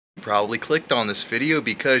Probably clicked on this video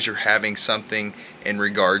because you're having something in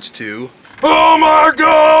regards to, oh my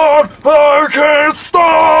god, I can't stop!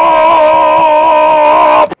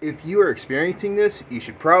 If you are experiencing this, you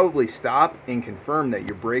should probably stop and confirm that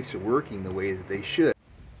your brakes are working the way that they should.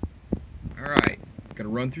 Alright, gonna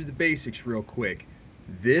run through the basics real quick.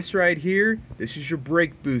 This right here, this is your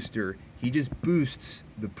brake booster. He just boosts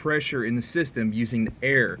the pressure in the system using the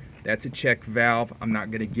air. That's a check valve. I'm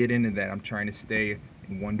not gonna get into that. I'm trying to stay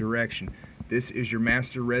in one direction. This is your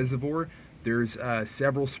master reservoir. There's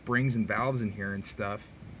several springs and valves in here and stuff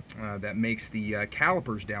that makes the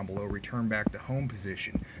calipers down below return back to home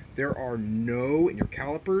position. There are no in your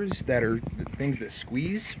calipers that are the things that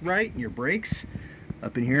squeeze right in your brakes.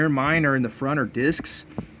 Up in here, mine are in the front or discs.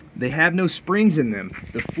 They have no springs in them.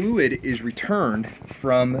 The fluid is returned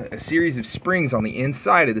from a series of springs on the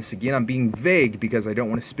inside of this. Again, I'm being vague because I don't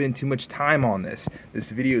want to spend too much time on this. This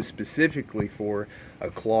video is specifically for a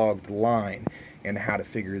clogged line and how to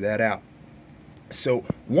figure that out. So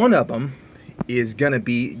one of them is going to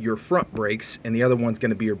be your front brakes and the other one's going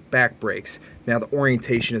to be your back brakes. Now the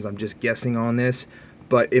orientation is, I'm just guessing on this,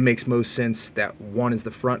 but it makes most sense that one is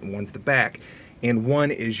the front and one's the back. And one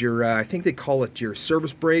is your, I think they call it your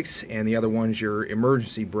service brakes, and the other one's your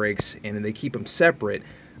emergency brakes, and they keep them separate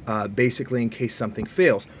basically in case something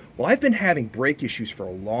fails. Well, I've been having brake issues for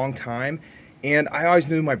a long time, and I always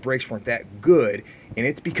knew my brakes weren't that good, and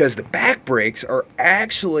it's because the back brakes are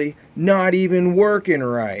actually not even working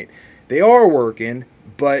right. They are working,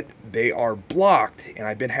 but they are blocked, and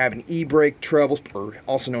I've been having e-brake troubles, or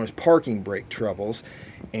also known as parking brake troubles,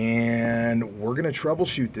 and we're gonna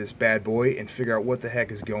troubleshoot this bad boy and figure out what the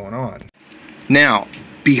heck is going on. Now,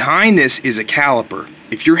 behind this is a caliper.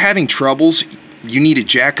 If you're having troubles, you need to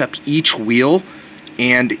jack up each wheel,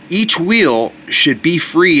 and each wheel should be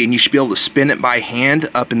free, and you should be able to spin it by hand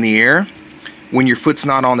up in the air when your foot's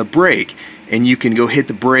not on the brake, and you can go hit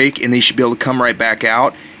the brake and they should be able to come right back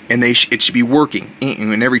out, and it should be working.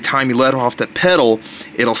 And every time you let off that pedal,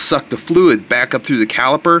 it'll suck the fluid back up through the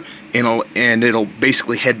caliper, and it'll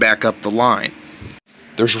basically head back up the line.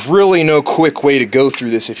 There's really no quick way to go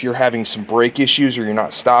through this if you're having some brake issues, or you're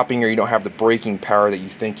not stopping, or you don't have the braking power that you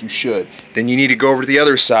think you should. Then you need to go over to the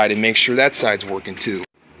other side and make sure that side's working too.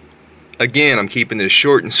 Again, I'm keeping this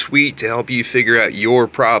short and sweet to help you figure out your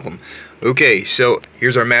problem. Okay, so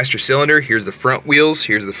here's our master cylinder, here's the front wheels,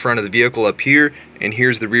 here's the front of the vehicle up here, and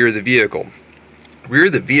here's the rear of the vehicle. Rear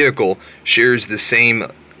of the vehicle shares the same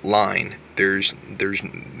line. Those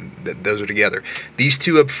are together. These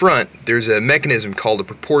two up front, there's a mechanism called a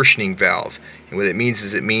proportioning valve. And what it means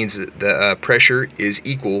is, it means that the pressure is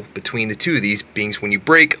equal between the two of these, being when you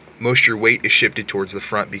brake, most of your weight is shifted towards the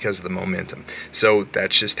front because of the momentum. So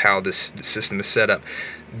that's just how the system is set up.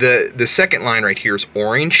 The second line right here is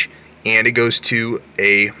orange, and it goes to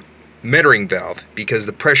a metering valve because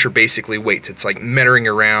the pressure basically waits. It's like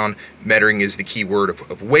metering around. Metering is the key word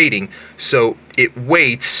of waiting. So it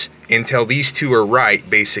waits until these two are right,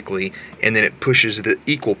 basically, and then it pushes the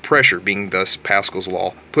equal pressure, being thus Pascal's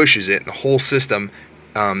law, pushes it, and the whole system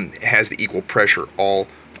has the equal pressure all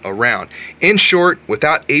around. In short,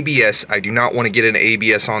 without ABS, I do not want to get into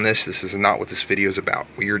ABS on this. This is not what this video is about.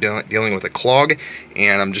 We are dealing with a clog,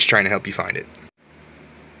 and I'm just trying to help you find it.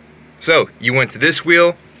 So you went to this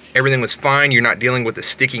wheel, everything was fine, you're not dealing with a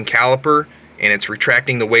sticking caliper, and it's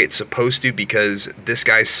retracting the way it's supposed to because this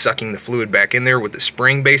guy's sucking the fluid back in there with the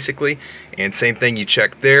spring basically. And same thing, you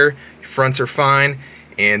check there, your fronts are fine,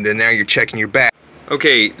 and then now you're checking your back.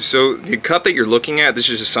 Okay, so the cup that you're looking at, this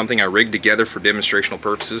is just something I rigged together for demonstrational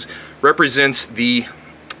purposes, represents the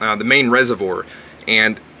main reservoir.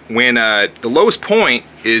 And when the lowest point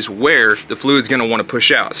is where the fluid's going to want to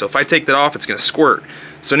push out. So if I take that off, it's going to squirt.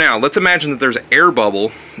 So now let's imagine that there's an air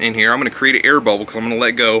bubble in here. I'm going to create an air bubble because I'm going to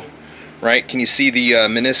let go. Right? Can you see the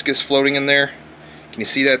meniscus floating in there? Can you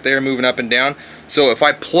see that there moving up and down? So if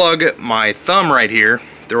I plug my thumb right here,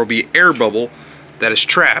 there will be an air bubble that is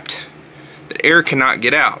trapped. That air cannot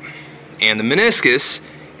get out. And the meniscus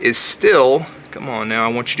is still, come on now,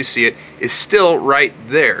 I want you to see it, is still right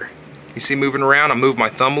there. You see moving around? I move my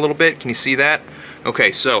thumb a little bit. Can you see that?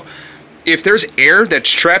 Okay, so if there's air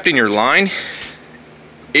that's trapped in your line,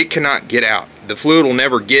 it cannot get out. The fluid will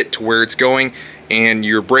never get to where it's going, and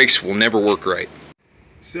your brakes will never work right.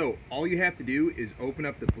 So all you have to do is open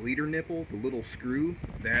up the bleeder nipple, the little screw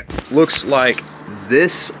that looks like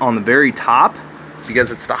this on the very top,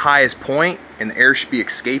 because it's the highest point and the air should be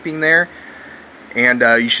escaping there, and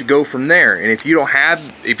you should go from there. And if you don't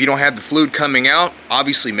have the fluid coming out,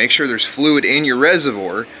 obviously make sure there's fluid in your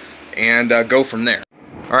reservoir and go from there.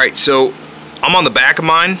 All right, so I'm on the back of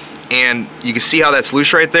mine. and you can see how that's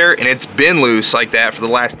loose right there, and it's been loose like that for the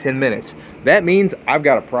last 10 minutes. That means I've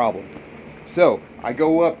got a problem. So I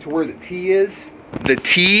go up to where the T is. The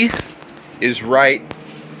T is right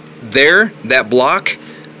there, that block.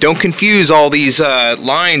 Don't confuse all these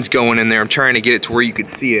lines going in there. I'm trying to get it to where you could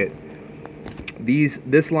see it.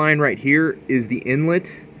 This line right here is the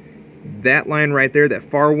inlet. That line right there, that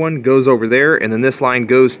far one, goes over there, and then this line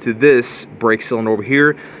goes to this brake cylinder over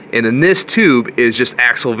here, and then this tube is just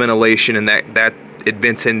axle ventilation, and that it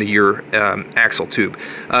vents into your axle tube.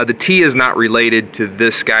 The T is not related to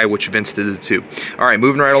this guy, which vents to the tube. All right,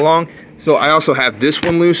 moving right along. So I also have this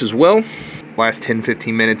one loose as well. Last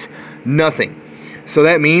 10-15 minutes, nothing. So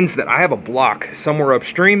that means that I have a block somewhere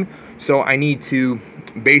upstream. So I need to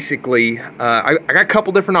basically, I got a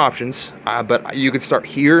couple different options, but you could start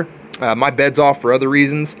here. My bed's off for other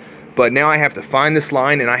reasons, but now I have to find this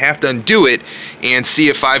line and I have to undo it and see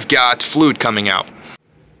if I've got fluid coming out.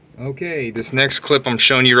 Okay, this next clip I'm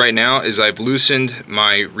showing you right now is I've loosened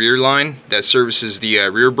my rear line that services the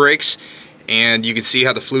rear brakes, and you can see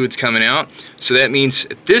how the fluid's coming out. So that means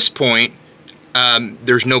at this point,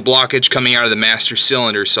 there's no blockage coming out of the master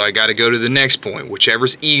cylinder, so I got to go to the next point,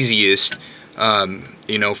 whichever's easiest.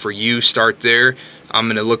 You know, for you, start there. I'm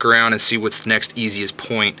going to look around and see what's the next easiest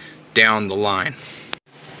point down the line.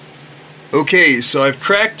 Okay, so I've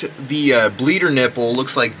cracked the bleeder nipple,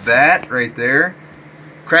 looks like that right there.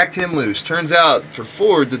 Cracked him loose. Turns out for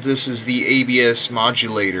Ford that this is the ABS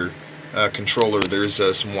modulator controller. There's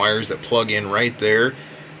some wires that plug in right there,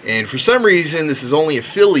 and for some reason this is only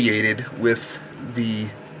affiliated with the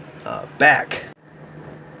back.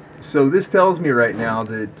 So this tells me right now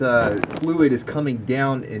that fluid is coming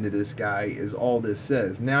down into this guy, is all this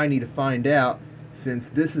says. Now I need to find out, since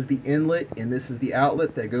this is the inlet and this is the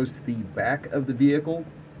outlet that goes to the back of the vehicle,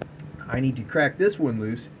 I need to crack this one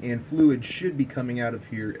loose, and fluid should be coming out of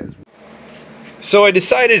here as well. So I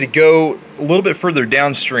decided to go a little bit further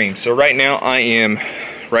downstream. So right now I am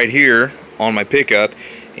right here on my pickup,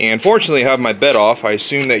 and fortunately I have my bed off. I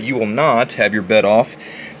assume that you will not have your bed off,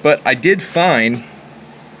 but I did find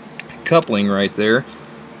coupling right there,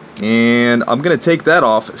 and I'm gonna take that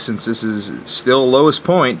off since this is still lowest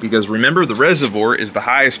point, because remember, the reservoir is the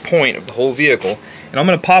highest point of the whole vehicle. And I'm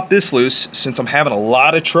gonna pop this loose since I'm having a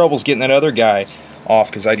lot of troubles getting that other guy off,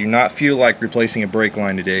 because I do not feel like replacing a brake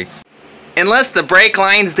line today. Unless the brake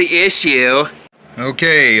line's the issue.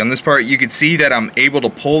 Okay, on this part you can see that I'm able to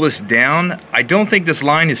pull this down. I don't think this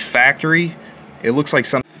line is factory. It looks like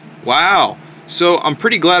some... Wow. So I'm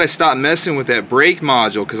pretty glad I stopped messing with that brake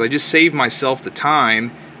module, because I just saved myself the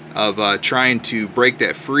time of trying to break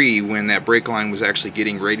that free when that brake line was actually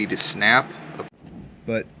getting ready to snap.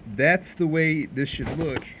 But that's the way this should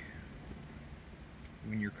look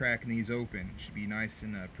when you're cracking these open. It should be nice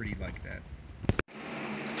and pretty like that.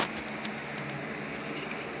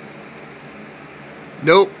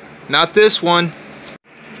 Nope, not this one.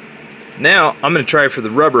 Now I'm going to try for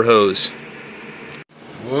the rubber hose.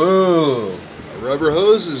 Whoa, a rubber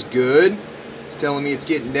hose is good. It's telling me it's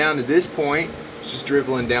getting down to this point. It's just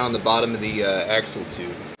dribbling down the bottom of the axle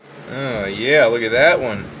tube. Oh yeah, look at that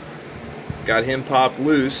one. Got him popped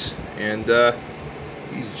loose, and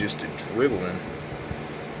he's just a dribbling.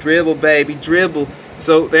 Dribble, baby, dribble.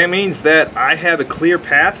 So that means that I have a clear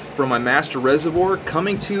path from my master reservoir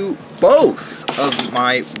coming to both of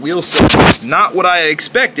my wheel cylinders. Not what I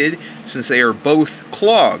expected, since they are both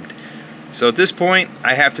clogged. So at this point,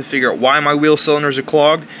 I have to figure out why my wheel cylinders are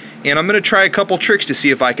clogged, and I'm going to try a couple tricks to see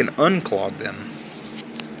if I can unclog them.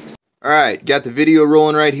 Alright, got the video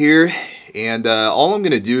rolling right here, and all I'm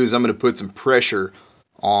going to do is I'm going to put some pressure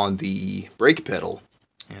on the brake pedal.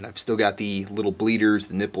 And I've still got the little bleeders,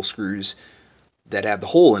 the nipple screws that have the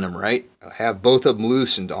hole in them, right? I have both of them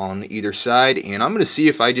loosened on either side, and I'm going to see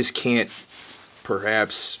if I just can't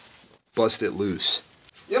perhaps bust it loose.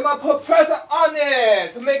 You must put pressure on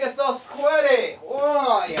it to make it so squirty.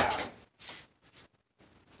 Oh, yeah.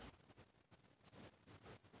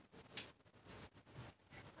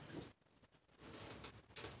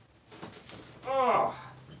 Oh.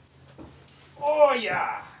 Oh,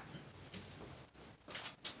 yeah.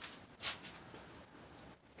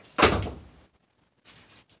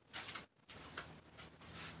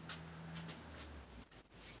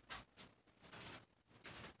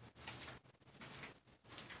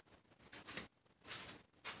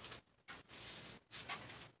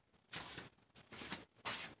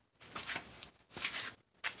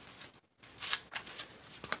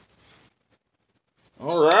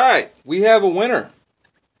 All right, we have a winner.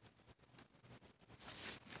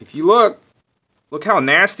 If you look how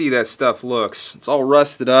nasty that stuff looks. It's all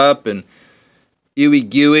rusted up and ooey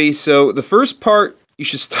gooey. So the first part, you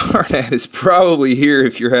should start at is probably here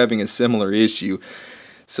if you're having a similar issue.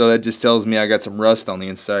 So that just tells me I got some rust on the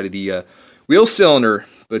inside of the wheel cylinder.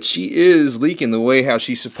 But she is leaking the way how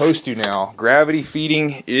she's supposed to now. Gravity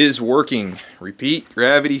feeding is working. Repeat,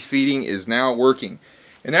 gravity feeding is now working.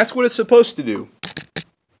 And that's what it's supposed to do.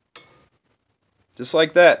 Just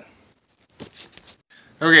like that.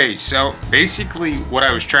 Okay, so basically what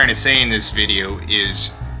I was trying to say in this video is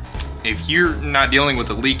if you're not dealing with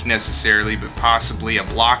a leak necessarily, but possibly a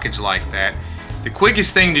blockage like that, the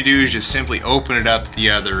quickest thing to do is just simply open it up at the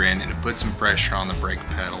other end and put some pressure on the brake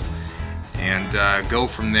pedal. And go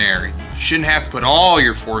from there. You shouldn't have to put all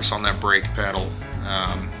your force on that brake pedal.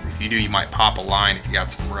 If you do, you might pop a line if you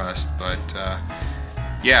got some rust. But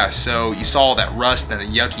yeah, so you saw that rust and the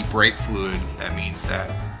yucky brake fluid. That means that,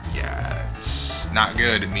 yeah, it's not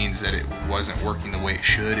good. It means that it wasn't working the way it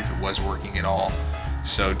should, if it was working at all.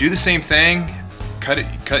 So do the same thing.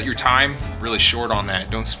 Cut your time really short on that.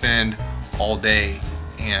 Don't spend all day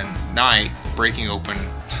and night breaking open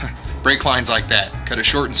brake lines like that. Cut it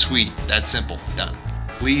short and sweet. That simple. Done.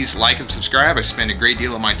 Please like and subscribe. I spend a great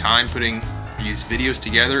deal of my time putting these videos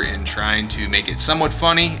together and trying to make it somewhat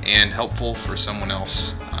funny and helpful for someone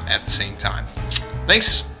else at the same time.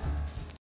 Thanks.